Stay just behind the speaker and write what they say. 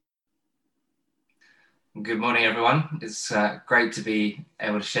Good morning, everyone. It's great to be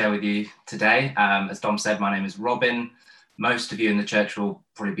able to share with you today. As Dom said, my name is Robin. Most of you in the church will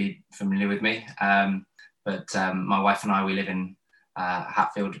probably be familiar with me, but my wife and I, we live in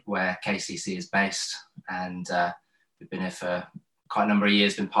Hatfield, where KCC is based, and we've been here for quite a number of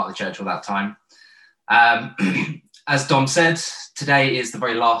years, been part of the church all that time. As Dom said, today is the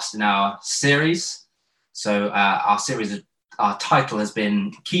very last in our series. So our title has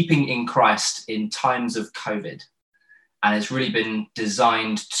been Keeping in Christ in Times of COVID. And it's really been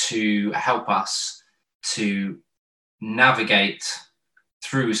designed to help us to navigate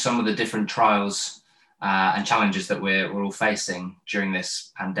through some of the different trials and challenges that we're all facing during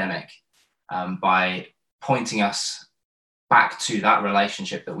this pandemic, by pointing us back to that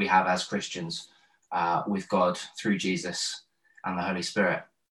relationship that we have as Christians with God through Jesus and the Holy Spirit.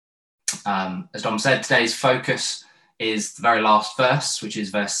 As Dom said, today's focus is the very last verse, which is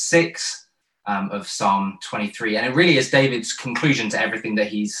verse 6 of Psalm 23. And it really is David's conclusion to everything that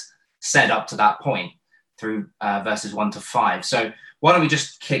he's said up to that point through verses 1 to 5. So why don't we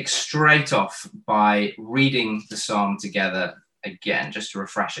just kick straight off by reading the psalm together again, just to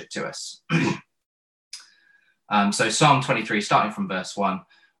refresh it to us. So Psalm 23, starting from verse 1.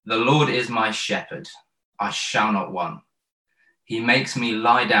 The Lord is my shepherd, I shall not want. He makes me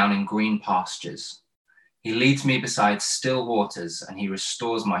lie down in green pastures. He leads me beside still waters, and he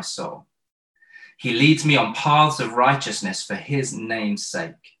restores my soul. He leads me on paths of righteousness for his name's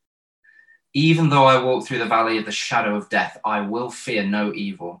sake. Even though I walk through the valley of the shadow of death, I will fear no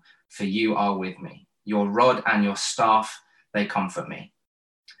evil, for you are with me. Your rod and your staff, they comfort me.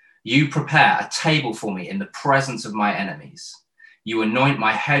 You prepare a table for me in the presence of my enemies. You anoint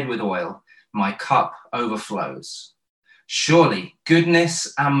my head with oil, my cup overflows. Surely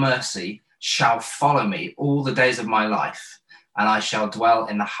goodness and mercy shall follow me all the days of my life, and I shall dwell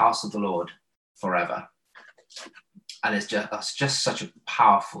in the house of the Lord forever. And that's just such a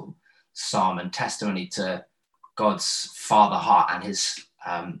powerful psalm and testimony to God's father heart and his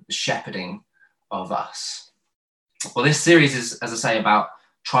shepherding of us. Well, this series is, as I say, about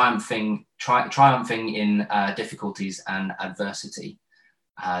triumphing in difficulties and adversity,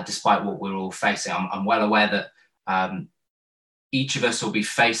 despite what we're all facing. I'm well aware that each of us will be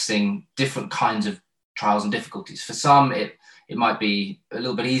facing different kinds of trials and difficulties. For some, it might be a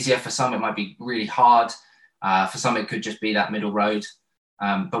little bit easier. For some, it might be really hard. For some, it could just be that middle road.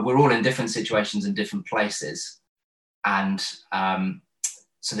 But we're all in different situations in different places. And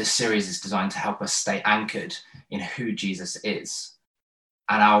so this series is designed to help us stay anchored in who Jesus is.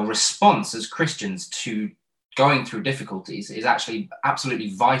 And our response as Christians to going through difficulties is actually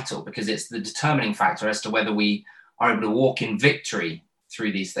absolutely vital, because it's the determining factor as to whether we are able to walk in victory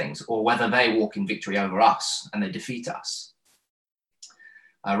through these things, or whether they walk in victory over us and they defeat us.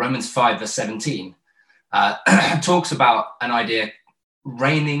 Romans 5 verse 17 talks about an idea,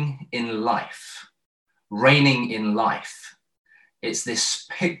 reigning in life. Reigning in life. It's this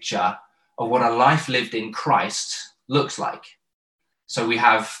picture of what a life lived in Christ looks like. So we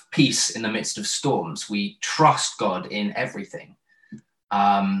have peace in the midst of storms. We trust God in everything.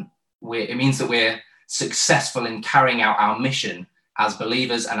 It means that we're successful in carrying out our mission as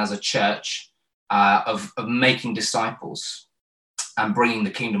believers and as a church of making disciples and bringing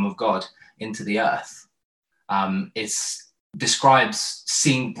the kingdom of God into the earth. It describes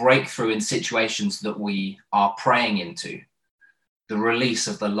seeing breakthrough in situations that we are praying into, the release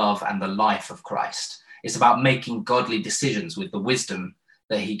of the love and the life of Christ. It's about making godly decisions with the wisdom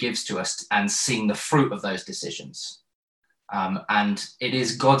that he gives to us and seeing the fruit of those decisions. And it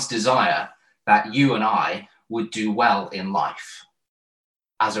is God's desire that you and I would do well in life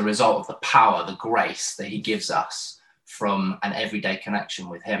as a result of the power, the grace that he gives us from an everyday connection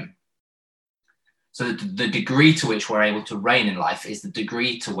with him. So the degree to which we're able to reign in life is the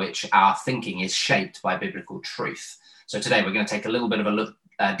degree to which our thinking is shaped by biblical truth. So today we're going to take a little bit of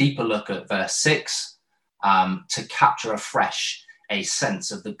a deeper look at verse 6 to capture afresh a sense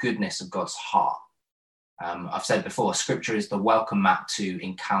of the goodness of God's heart. I've said before, scripture is the welcome mat to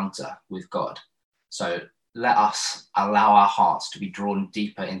encounter with God. So let us allow our hearts to be drawn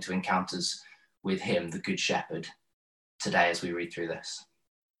deeper into encounters with him, the Good Shepherd, today as we read through this.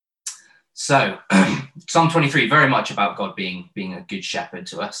 So Psalm 23, very much about God being a good shepherd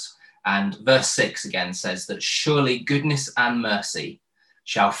to us. And verse 6 again says that surely goodness and mercy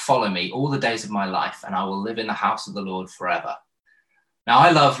shall follow me all the days of my life, and I will live in the house of the Lord forever. Now,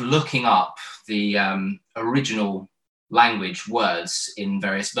 I love looking up the original language words in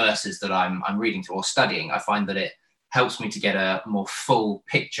various verses that I'm reading through or studying. I find that it helps me to get a more full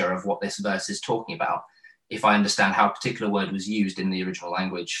picture of what this verse is talking about if I understand how a particular word was used in the original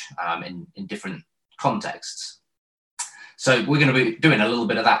language in different contexts. So we're going to be doing a little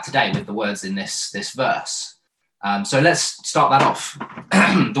bit of that today with the words in this verse. So let's start that off.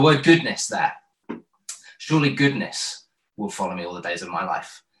 The word goodness there. Surely goodness will follow me all the days of my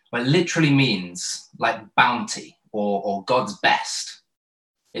life. Well, it literally means like bounty or God's best.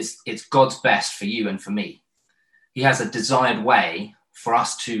 It's God's best for you and for me. He has a desired way for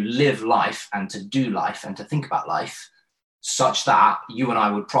us to live life and to do life and to think about life such that you and I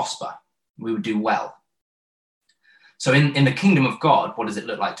would prosper. We would do well. So in the kingdom of God, what does it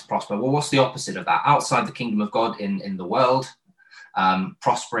look like to prosper? Well, what's the opposite of that? Outside the kingdom of God in the world,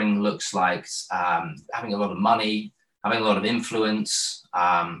 prospering looks like having a lot of money, having a lot of influence,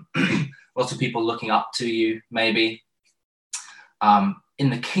 lots of people looking up to you, maybe. In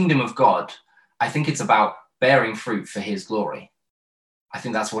the kingdom of God, I think it's about bearing fruit for his glory. I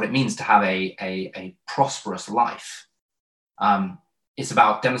think that's what it means to have a prosperous life. It's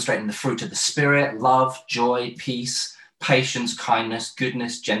about demonstrating the fruit of the Spirit: love, joy, peace, patience, kindness,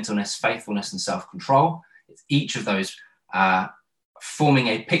 goodness, gentleness, faithfulness, and self-control. It's each of those forming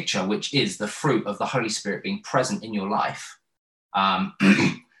a picture which is the fruit of the Holy Spirit being present in your life.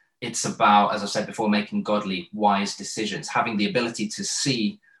 It's about, as I said before, making godly, wise decisions, having the ability to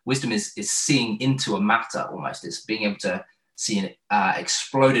see. Wisdom is seeing into a matter almost. It's being able to see an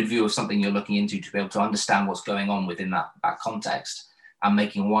exploded view of something you're looking into, to be able to understand what's going on within that context, and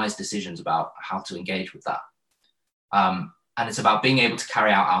making wise decisions about how to engage with that. And it's about being able to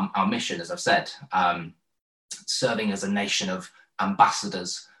carry out our mission, as I've said, serving as a nation of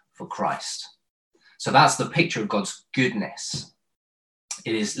ambassadors for Christ. So that's the picture of God's goodness.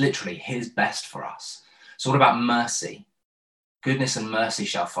 It is literally his best for us. So what about mercy? Goodness and mercy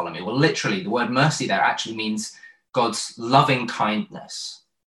shall follow me. Well, literally, the word mercy there actually means God's loving kindness.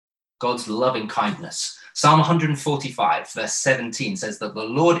 God's loving kindness. Psalm 145, verse 17 says that the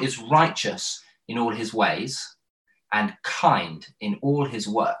Lord is righteous in all his ways and kind in all his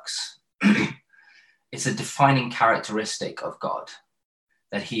works. It's a defining characteristic of God,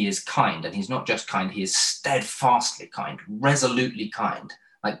 that he is kind, and he's not just kind, he is steadfastly kind, resolutely kind,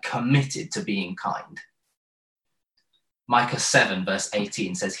 like committed to being kind. Micah 7, verse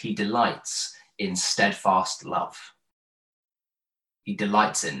 18 says he delights in steadfast love. He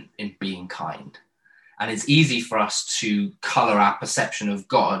delights in being kind. And it's easy for us to color our perception of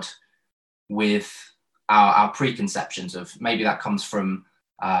God with our preconceptions of, maybe that comes from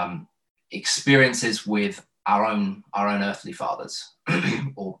experiences with our own earthly fathers,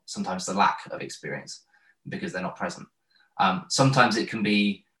 or sometimes the lack of experience because they're not present. Sometimes it can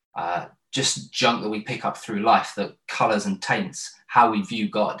be just junk that we pick up through life that colors and taints how we view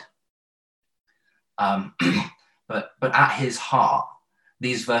God. But at his heart,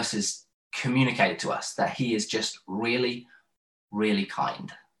 these verses communicate to us that he is just really, really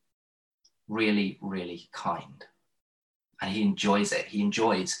kind. Really, really kind. And he enjoys it. He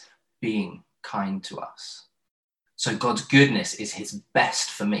enjoys being kind to us. So God's goodness is his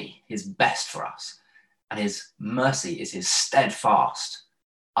best for me, his best for us. And his mercy is his steadfast,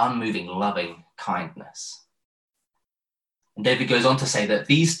 unmoving, loving kindness. And David goes on to say that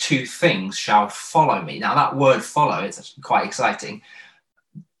these two things shall follow me. Now that word follow, it's quite exciting.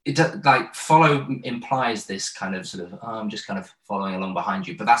 It like follow implies this kind of sort of, I'm just kind of following along behind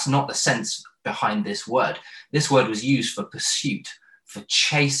you, but that's not the sense behind this word. This word was used for pursuit, for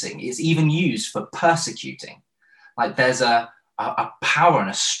chasing. It's even used for persecuting. Like there's a power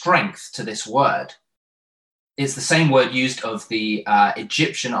and a strength to this word. It's the same word used of the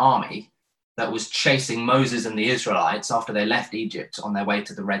Egyptian army that was chasing Moses and the Israelites after they left Egypt on their way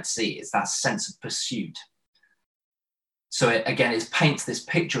to the Red Sea. It's that sense of pursuit. So it paints this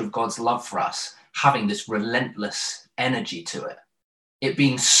picture of God's love for us, having this relentless energy to it. It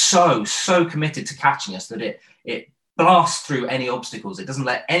being so committed to catching us that it blasts through any obstacles. It doesn't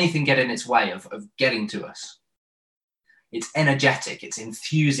let anything get in its way of getting to us. It's energetic, it's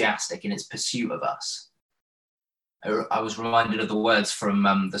enthusiastic in its pursuit of us. I was reminded of the words from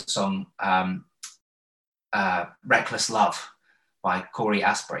the song Reckless Love by Corey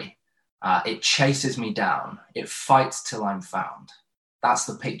Asbury. It chases me down. It fights till I'm found. That's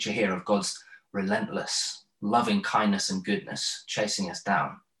the picture here of God's relentless, loving kindness and goodness chasing us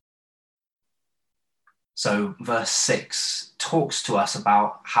down. So verse 6 talks to us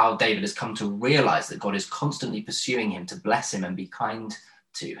about how David has come to realize that God is constantly pursuing him to bless him and be kind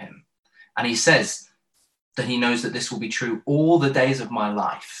to him. And he says that he knows that this will be true all the days of my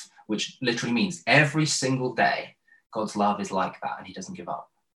life, which literally means every single day God's love is like that and he doesn't give up.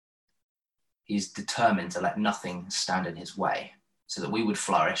 He's determined to let nothing stand in his way so that we would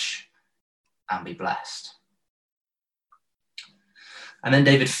flourish and be blessed. And then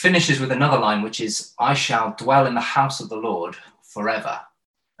David finishes with another line, which is, I shall dwell in the house of the Lord forever.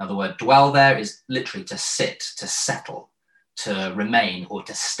 Now, the word dwell there is literally to sit, to settle, to remain, or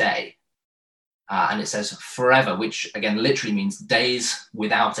to stay. And it says forever, which again literally means days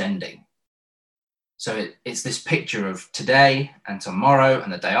without ending. So it's this picture of today and tomorrow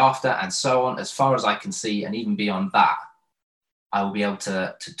and the day after and so on, as far as I can see, and even beyond that. I will be able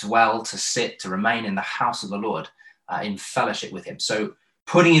to dwell, to sit, to remain in the house of the Lord in fellowship with him. So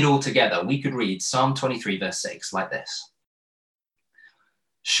putting it all together, we could read Psalm 23, verse 6 like this.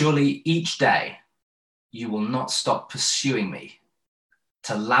 Surely each day you will not stop pursuing me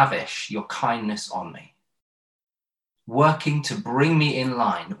to lavish your kindness on me, working to bring me in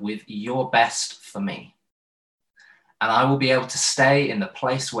line with your best for me. And I will be able to stay in the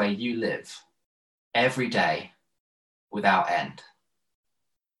place where you live every day without end.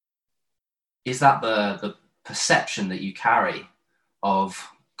 Is that the perception that you carry of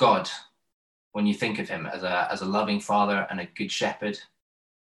God when you think of him as a loving father and a good shepherd?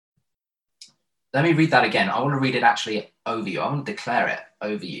 Let me read that again. I want to read it actually over you. I want to declare it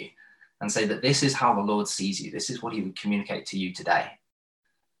over you and say that this is how the Lord sees you. This is what he would communicate to you today.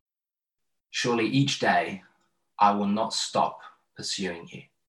 Surely each day I will not stop pursuing you,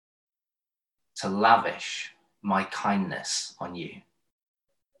 to lavish my kindness on you,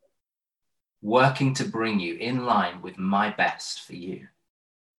 working to bring you in line with my best for you.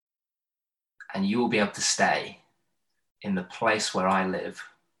 And you will be able to stay in the place where I live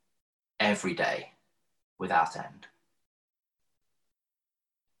every day without end.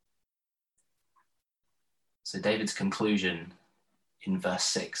 So David's conclusion in verse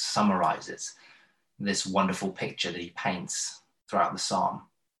 6 summarizes this wonderful picture that he paints throughout the psalm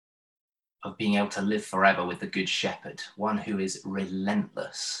of being able to live forever with the good shepherd, one who is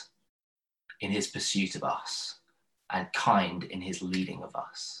relentless in his pursuit of us and kind in his leading of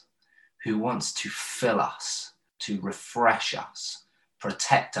us, who wants to fill us, to refresh us,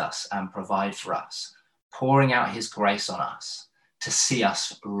 protect us and provide for us, pouring out his grace on us to see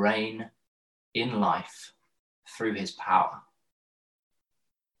us reign in life through his power.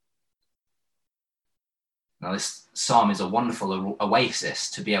 Now, this psalm is a wonderful oasis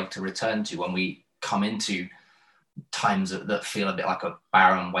to be able to return to when we come into times that feel a bit like a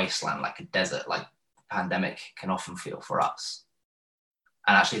barren wasteland, like a desert, like the pandemic can often feel for us.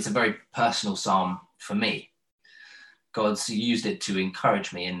 And actually, it's a very personal psalm for me. God's used it to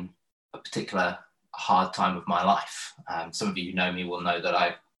encourage me in a particular hard time of my life. Some of you who know me will know that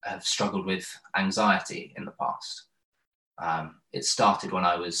I have struggled with anxiety in the past. It started when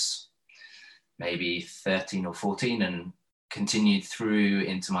I was maybe 13 or 14 and continued through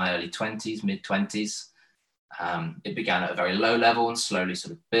into my early 20s, mid 20s. It began at a very low level and slowly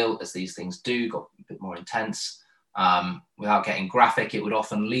sort of built as these things do, got a bit more intense. Without getting graphic, it would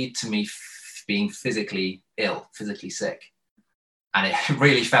often lead to me being physically ill, physically sick. And it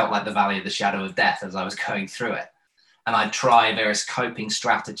really felt like the valley of the shadow of death as I was going through it. And I'd try various coping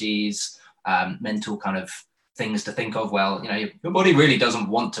strategies, mental kind of things to think of. Well, your body really doesn't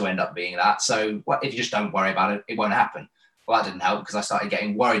want to end up being that. So if you just don't worry about it, it won't happen. Well, that didn't help because I started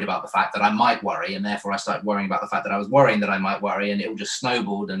getting worried about the fact that I might worry. And therefore I started worrying about the fact that I was worrying that I might worry, and it all just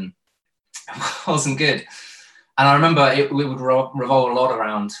snowballed and it wasn't good. And I remember it would revolve a lot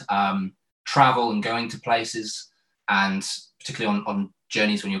around travel and going to places, and particularly on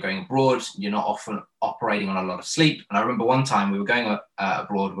journeys when you're going abroad, you're not often operating on a lot of sleep. And I remember one time we were going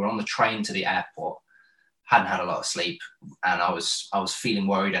abroad, we were on the train to the airport, hadn't had a lot of sleep, and I was feeling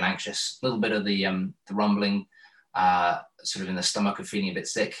worried and anxious. A little bit of the rumbling sort of in the stomach of feeling a bit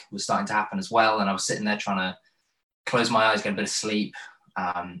sick was starting to happen as well. And I was sitting there trying to close my eyes, get a bit of sleep,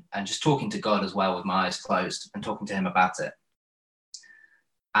 and just talking to God as well with my eyes closed and talking to him about it.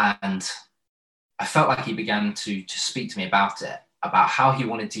 And I felt like he began to speak to me about it, about how he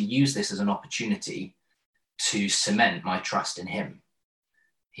wanted to use this as an opportunity to cement my trust in him.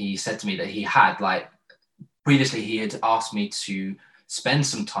 He said to me that he had, previously he had asked me to spend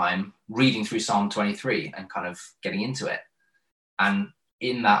some time reading through Psalm 23 and kind of getting into it. And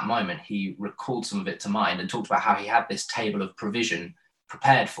in that moment, he recalled some of it to mind and talked about how he had this table of provision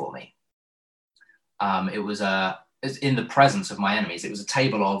prepared for me. It was in the presence of my enemies. It was a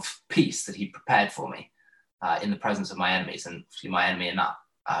table of peace that he prepared for me in the presence of my enemies. And my enemy in that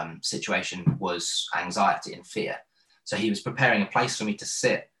situation was anxiety and fear. So he was preparing a place for me to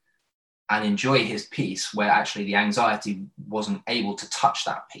sit and enjoy his peace, where actually the anxiety wasn't able to touch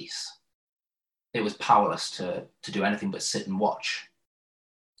that peace. It was powerless to do anything but sit and watch.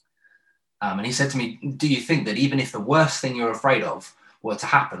 And he said to me, do you think that even if the worst thing you're afraid of were to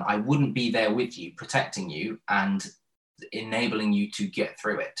happen, I wouldn't be there with you, protecting you and enabling you to get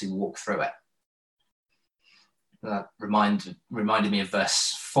through it, to walk through it. That reminded me of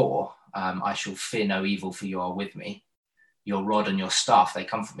verse 4. I shall fear no evil, for you are with me. Your rod and your staff, they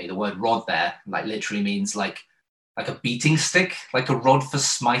comfort me. The word rod there, like, literally means like a beating stick, like a rod for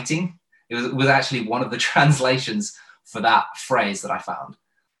smiting. It was actually one of the translations for that phrase that I found.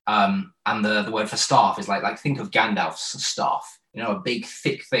 And the word for staff is like think of Gandalf's staff, a big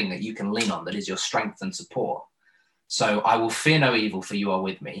thick thing that you can lean on, that is your strength and support. So I will fear no evil, for you are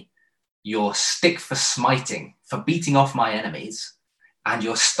with me. Your stick for smiting, for beating off my enemies, and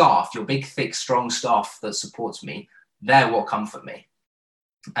your staff, your big, thick, strong staff that supports me, they're what comfort me.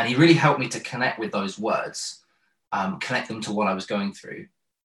 And he really helped me to connect with those words, connect them to what I was going through,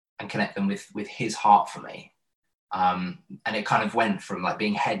 and connect them with his heart for me. And it kind of went from like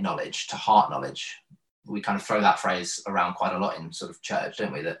being head knowledge to heart knowledge. We kind of throw that phrase around quite a lot in sort of church,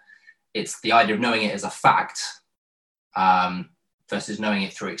 don't we? That it's the idea of knowing it as a fact, versus knowing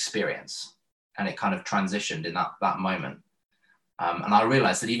it through experience. And it kind of transitioned in that moment. And I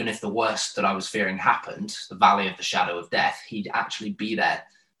realized that even if the worst that I was fearing happened, the valley of the shadow of death, he'd actually be there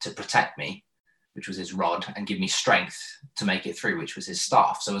to protect me, which was his rod, and give me strength to make it through, which was his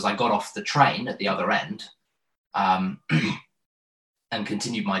staff. So as I got off the train at the other end, and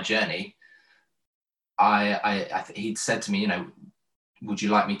continued my journey, he'd said to me, would you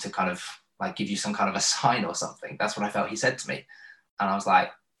like me to kind of like give you some kind of a sign or something? That's what I felt he said to me. And I was like,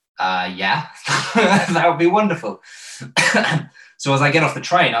 yeah, that would be wonderful. So as I get off the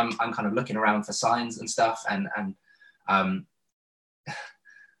train, I'm kind of looking around for signs and stuff. And I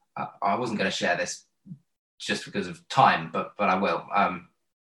wasn't going to share this just because of time, but I will,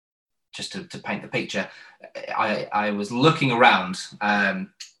 just to paint the picture. I was looking around,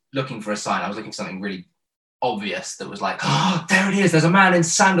 looking for a sign. I was looking for something really obvious that was like, oh, there it is. There's a man in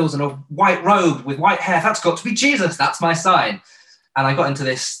sandals and a white robe with white hair. That's got to be Jesus. That's my sign. And I got into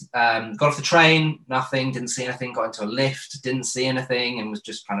this, got off the train, nothing, didn't see anything, got into a lift, didn't see anything, and was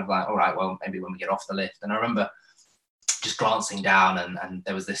just kind of like, all right, well, maybe when we get off the lift. And I remember just glancing down, and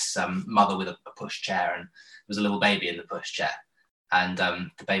there was this mother with a push chair, and there was a little baby in the push chair. And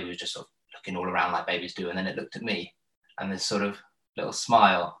the baby was just sort of looking all around like babies do. And then it looked at me, and this sort of little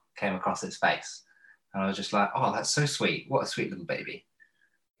smile came across its face. And I was just like, oh, that's so sweet. What a sweet little baby.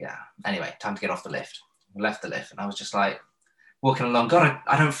 Yeah. Anyway, time to get off the lift. I left the lift, and I was just like, walking along, God,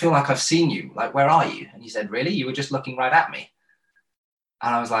 I don't feel like I've seen you. Like, where are you? And he said, really? You were just looking right at me.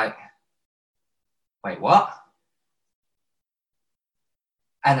 And I was like, wait, what?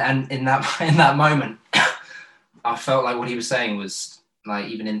 And in that moment, I felt like what he was saying was like,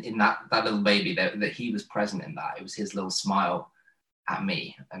 even in that little baby, that he was present in that. It was his little smile at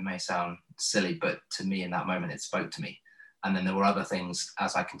me. It may sound silly, but to me in that moment, it spoke to me. And then there were other things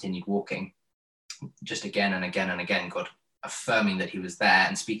as I continued walking, just again and again and again, God affirming that he was there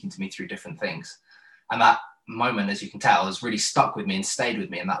and speaking to me through different things. And that moment, as you can tell, has really stuck with me and stayed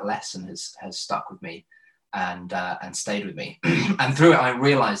with me. And that lesson has stuck with me and stayed with me. And through it, I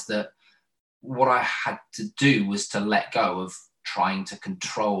realized that what I had to do was to let go of trying to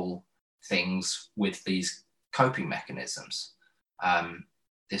control things with these coping mechanisms.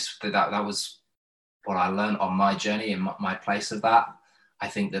 That was what I learned on my journey, in my place of that. I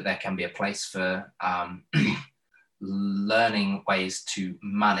think that there can be a place for learning ways to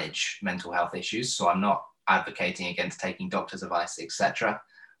manage mental health issues. So I'm not advocating against taking doctor's advice, etc.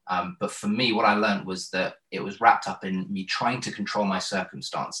 But for me, what I learned was that it was wrapped up in me trying to control my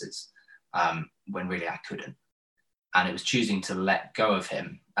circumstances when really I couldn't. And it was choosing to let go of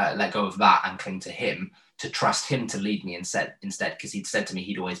that and cling to him, to trust him to lead me instead, because he'd said to me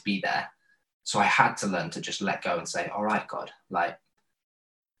he'd always be there. So I had to learn to just let go and say, all right, God, like,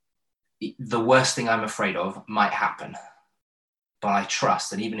 the worst thing I'm afraid of might happen, but I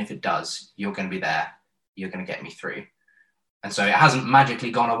trust, and even if it does, you're going to be there. You're going to get me through. And so it hasn't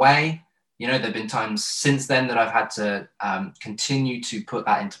magically gone away. There have been times since then that I've had to continue to put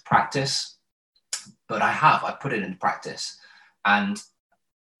that into practice, but I've put it into practice. And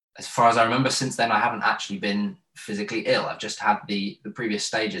as far as I remember, since then, I haven't actually been physically ill. I've just had the previous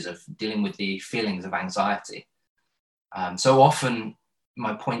stages of dealing with the feelings of anxiety. So often,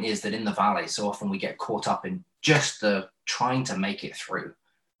 my point is that in the valley, so often we get caught up in just the trying to make it through,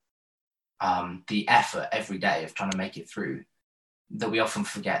 the effort every day of trying to make it through, that we often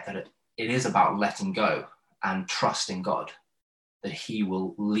forget that it is about letting go and trusting God, that he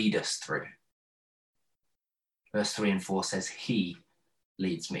will lead us through. Verse 3 and 4 says, he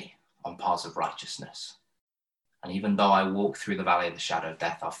leads me on paths of righteousness. And even though I walk through the valley of the shadow of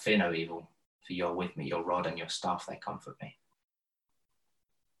death, I'll fear no evil, for you're with me, your rod and your staff, they comfort me.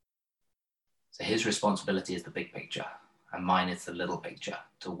 So his responsibility is the big picture. and mine is the little picture,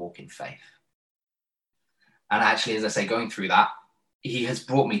 to walk in faith. And actually, as I say, going through that, he has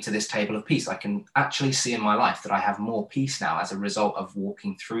brought me to this table of peace. I can actually see in my life that I have more peace now as a result of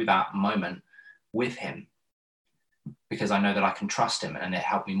walking through that moment with him, because I know that I can trust him, and it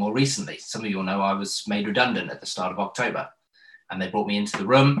helped me more recently. Some of you will know I was made redundant at the start of October, and they brought me into the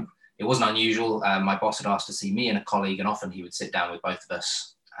room. It wasn't unusual. My boss had asked to see me and a colleague, and often he would sit down with both of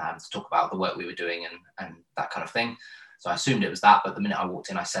us to talk about the work we were doing and that kind of thing. So I assumed it was that, but the minute I walked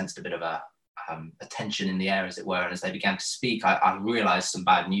in, I sensed a bit of a tension in the air, as it were. And as they began to speak, I realized some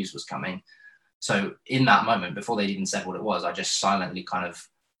bad news was coming. So in that moment, before they'd even said what it was, I just silently kind of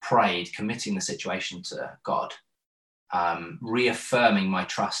prayed, committing the situation to God, reaffirming my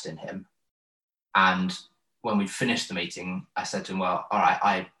trust in him. And when we finished the meeting, I said to him, well, all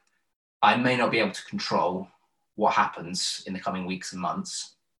right, I may not be able to control what happens in the coming weeks and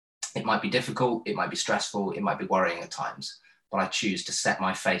months. It might be difficult, it might be stressful, it might be worrying at times, but I choose to set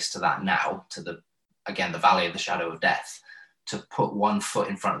my face to that now, to the valley of the shadow of death, to put one foot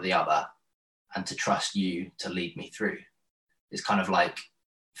in front of the other and to trust you to lead me through. It's kind of like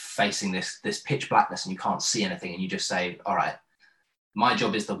facing this pitch blackness and you can't see anything, and you just say, all right, my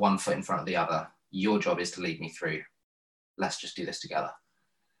job is the one foot in front of the other. Your job is to lead me through. Let's just do this together.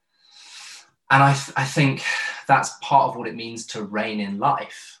 And I think that's part of what it means to reign in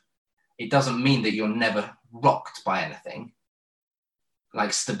life. It doesn't mean that you're never rocked by anything.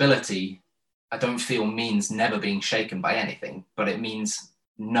 Like stability, I don't feel means never being shaken by anything, but it means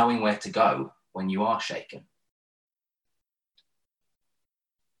knowing where to go when you are shaken.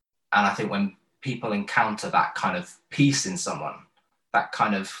 And I think when people encounter that kind of peace in someone, that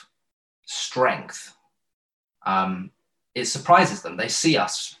kind of strength, it surprises them. They see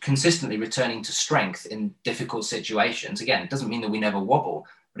us consistently returning to strength in difficult situations. Again, it doesn't mean that we never wobble,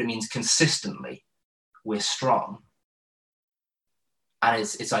 but it means consistently we're strong. And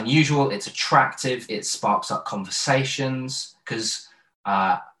it's unusual, it's attractive, it sparks up conversations, because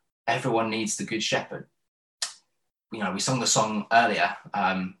everyone needs the good shepherd. You know, we sung the song earlier,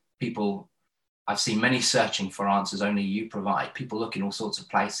 people, I've seen many searching for answers only you provide. People look in all sorts of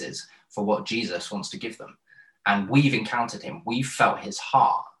places for what Jesus wants to give them. And we've encountered him, we've felt his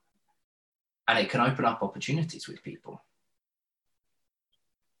heart, and it can open up opportunities with people.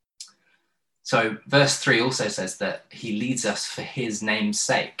 So verse 3 also says that he leads us for his name's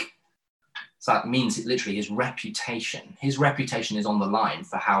sake. So that means literally his reputation. His reputation is on the line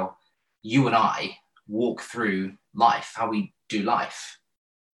for how you and I walk through life, how we do life.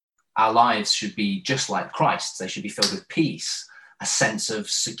 Our lives should be just like Christ's. They should be filled with peace, a sense of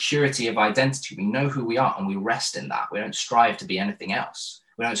security of identity. We know who we are and we rest in that. We don't strive to be anything else.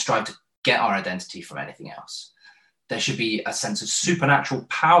 We don't strive to get our identity from anything else. There should be a sense of supernatural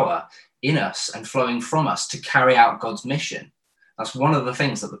power in us and flowing from us to carry out God's mission. That's one of the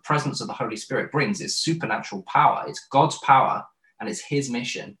things that the presence of the Holy Spirit brings, is supernatural power. It's God's power and it's his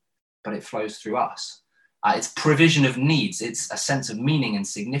mission, but it flows through us. It's provision of needs. It's a sense of meaning and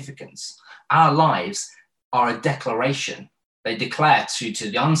significance. Our lives are a declaration. They declare to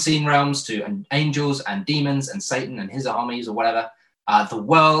the unseen realms, to angels and demons and Satan and his armies or whatever, the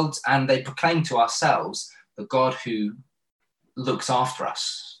world, and they proclaim to ourselves the God who looks after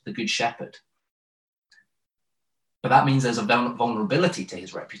us, the good shepherd. But that means there's a vulnerability to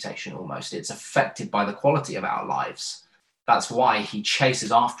his reputation almost. It's affected by the quality of our lives. That's why he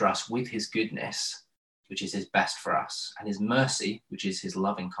chases after us with his goodness, which is his best for us, and his mercy, which is his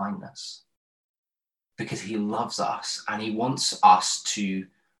loving kindness. Because he loves us and he wants us to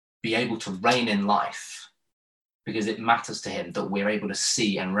be able to reign in life, because it matters to him that we're able to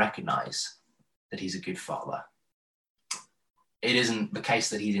see and recognize that he's a good father. It isn't the case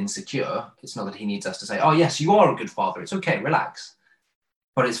that he's insecure. It's not that he needs us to say, oh, yes, you are a good father. It's okay, relax.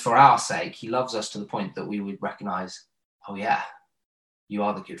 But it's for our sake. He loves us to the point that we would recognize, oh, yeah, you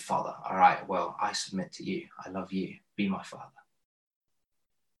are the good father. All right, well, I submit to you. I love you. Be my father.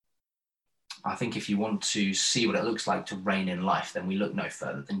 I think if you want to see what it looks like to reign in life, then we look no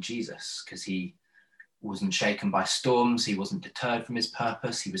further than Jesus, because he wasn't shaken by storms. He wasn't deterred from his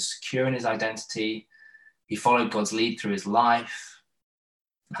purpose. He was secure in his identity. He followed God's lead through his life.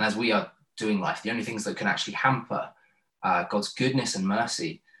 And as we are doing life, the only things that can actually hamper God's goodness and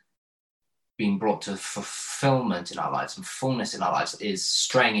mercy being brought to fulfillment in our lives and fullness in our lives is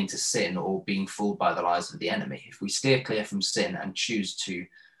straying into sin or being fooled by the lies of the enemy. If we steer clear from sin and choose to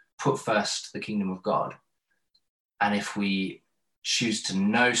put first the kingdom of God, and if we choose to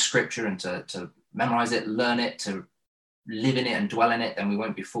know scripture and to memorize it, learn it, to live in it and dwell in it, then we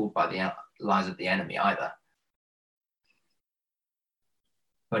won't be fooled by the lies of the enemy either.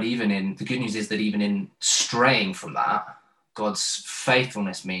 But the good news is that even in straying from that, God's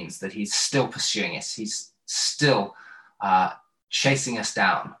faithfulness means that he's still pursuing us. He's still chasing us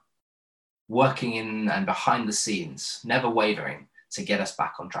down, working in and behind the scenes, never wavering to get us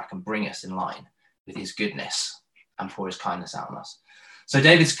back on track and bring us in line with his goodness and pour his kindness out on us. So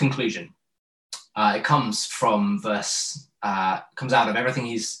David's conclusion, it comes from comes out of everything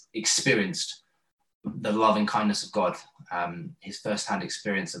he's experienced, the loving kindness of God, his firsthand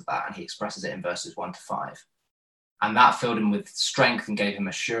experience of that, and he expresses it in verses 1-5. And that filled him with strength and gave him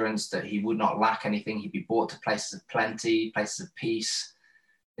assurance that he would not lack anything. He'd be brought to places of plenty, places of peace.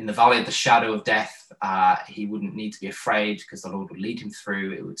 In the valley of the shadow of death, he wouldn't need to be afraid because the Lord would lead him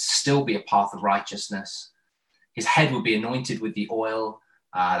through. It would still be a path of righteousness. His head would be anointed with the oil.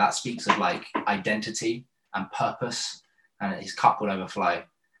 That speaks of like identity and purpose, and his cup would overflow,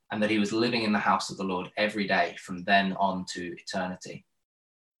 and that he was living in the house of the Lord every day from then on to eternity.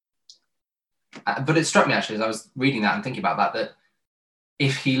 But it struck me actually as I was reading that and thinking about that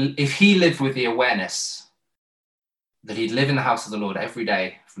if he lived with the awareness that he'd live in the house of the Lord every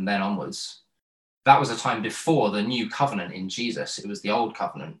day from then onwards, that was a time before the new covenant in Jesus. It was the old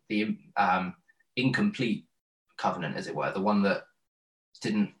covenant, the incomplete covenant, as it were, the one that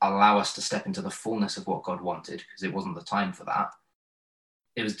didn't allow us to step into the fullness of what God wanted because it wasn't the time for that.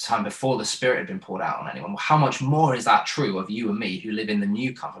 It was the time before the Spirit had been poured out on anyone. Well, how much more is that true of you and me who live in the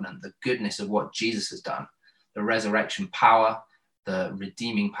new covenant, the goodness of what Jesus has done, the resurrection power, the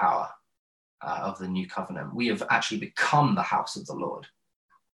redeeming power of the new covenant. We have actually become the house of the Lord.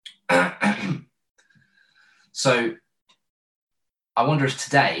 So I wonder if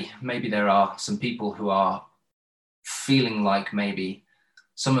today, maybe there are some people who are feeling like maybe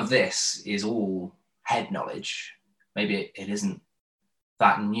some of this is all head knowledge. Maybe it isn't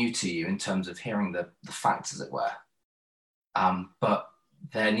that new to you in terms of hearing the facts, as it were. But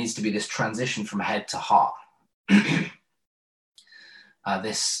there needs to be this transition from head to heart.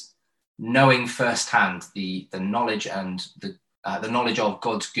 This knowing firsthand the knowledge and the knowledge of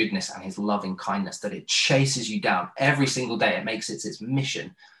God's goodness and his loving kindness, that it chases you down every single day. It makes it its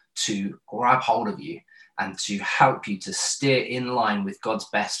mission to grab hold of you and to help you to steer in line with God's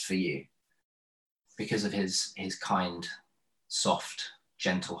best for you because of his kind, soft,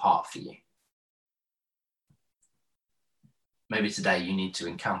 gentle heart for you. Maybe today you need to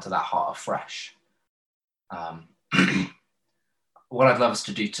encounter that heart afresh. What I'd love us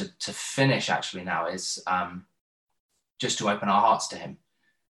to do to finish actually now is just to open our hearts to him.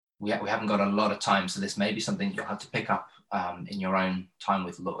 We haven't got a lot of time, so this may be something you'll have to pick up in your own time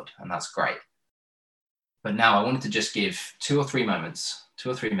with Lord, and that's great. But now I wanted to just give 2 or 3 minutes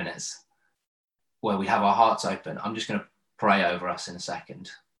where we have our hearts open. I'm just going to pray over us in a second.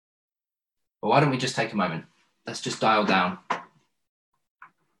 But why don't we just take a moment? Let's just dial down.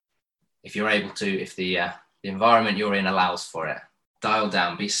 If you're able to, if the environment you're in allows for it, dial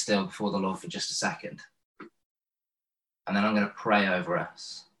down, be still before the Lord for just a second. And then I'm going to pray over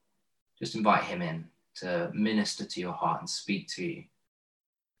us. Just invite him in to minister to your heart and speak to you,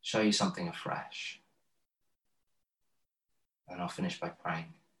 show you something afresh. And I'll finish by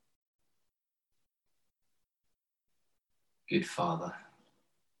praying. Good Father,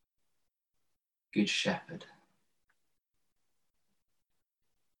 good Shepherd,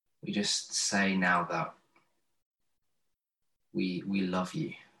 we just say now that we love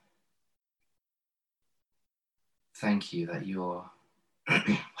you. Thank you that your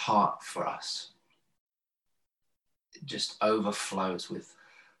heart for us just overflows with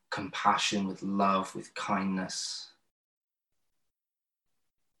compassion, with love, with kindness.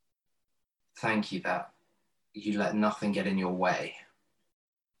 Thank you that you let nothing get in your way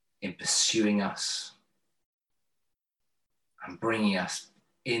in pursuing us and bringing us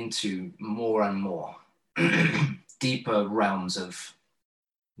into more and more deeper realms of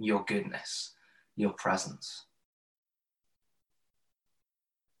your goodness, your presence.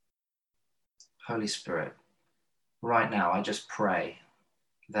 Holy Spirit, right now I just pray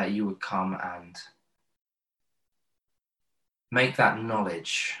that you would come and make that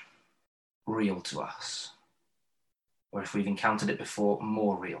knowledge real to us, or if we've encountered it before,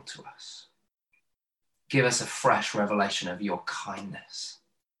 more real to us. Give us a fresh revelation of your kindness.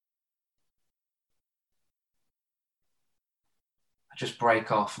 I just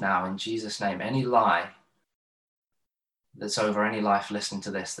break off now in Jesus' name any lie that's over any life listening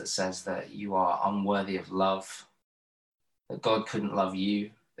to this that says that you are unworthy of love, that God couldn't love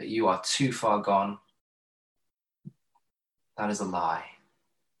you, that you are too far gone. That is a lie.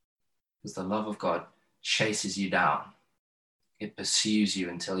 Because the love of God chases you down. It pursues you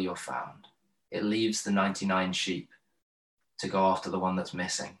until you're found. It leaves the 99 sheep to go after the one that's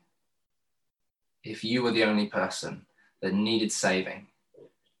missing. If you were the only person that needed saving,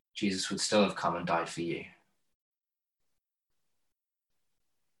 Jesus would still have come and died for you.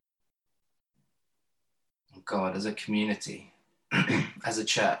 God, as a community, as a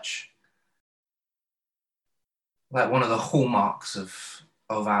church, let one of the hallmarks of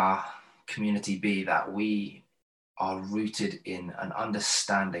our community be that we are rooted in an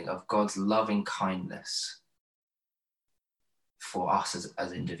understanding of God's loving kindness for us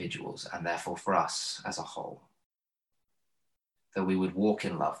as individuals, and therefore for us as a whole. That we would walk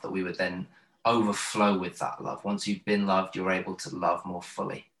in love, that we would then overflow with that love. Once you've been loved, you're able to love more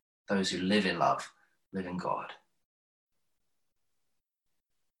fully. Those who live in love, live in God.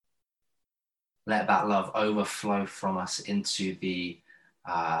 Let that love overflow from us into the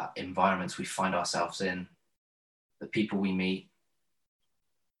environments we find ourselves in, the people we meet.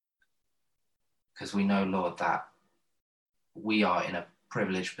 Because we know, Lord, that we are in a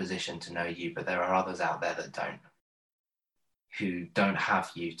privileged position to know you, but there are others out there that don't, who don't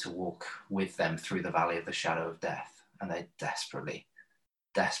have you to walk with them through the valley of the shadow of death. And they desperately,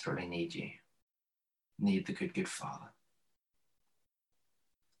 desperately need you, need the good, good Father.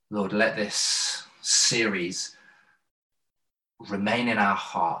 Lord, let this series remain in our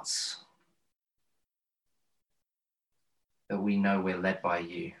hearts, that we know we're led by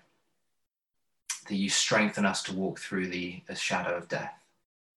you, that you strengthen us to walk through the shadow of death.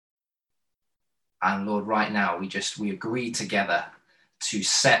 And Lord, right now, we agree together to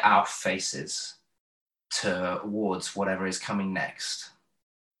set our faces towards whatever is coming next.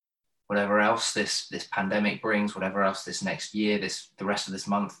 Whatever else this pandemic brings, whatever else this next year, the rest of this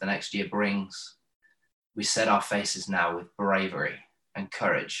month, the next year brings, we set our faces now with bravery and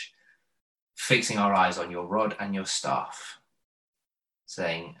courage, fixing our eyes on your rod and your staff,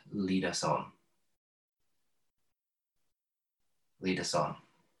 saying, lead us on. Lead us on.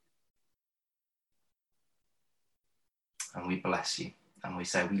 And we bless you, and we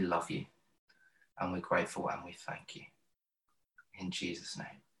say we love you, and we're grateful, and we thank you. In Jesus'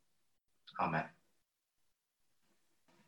 name, amen.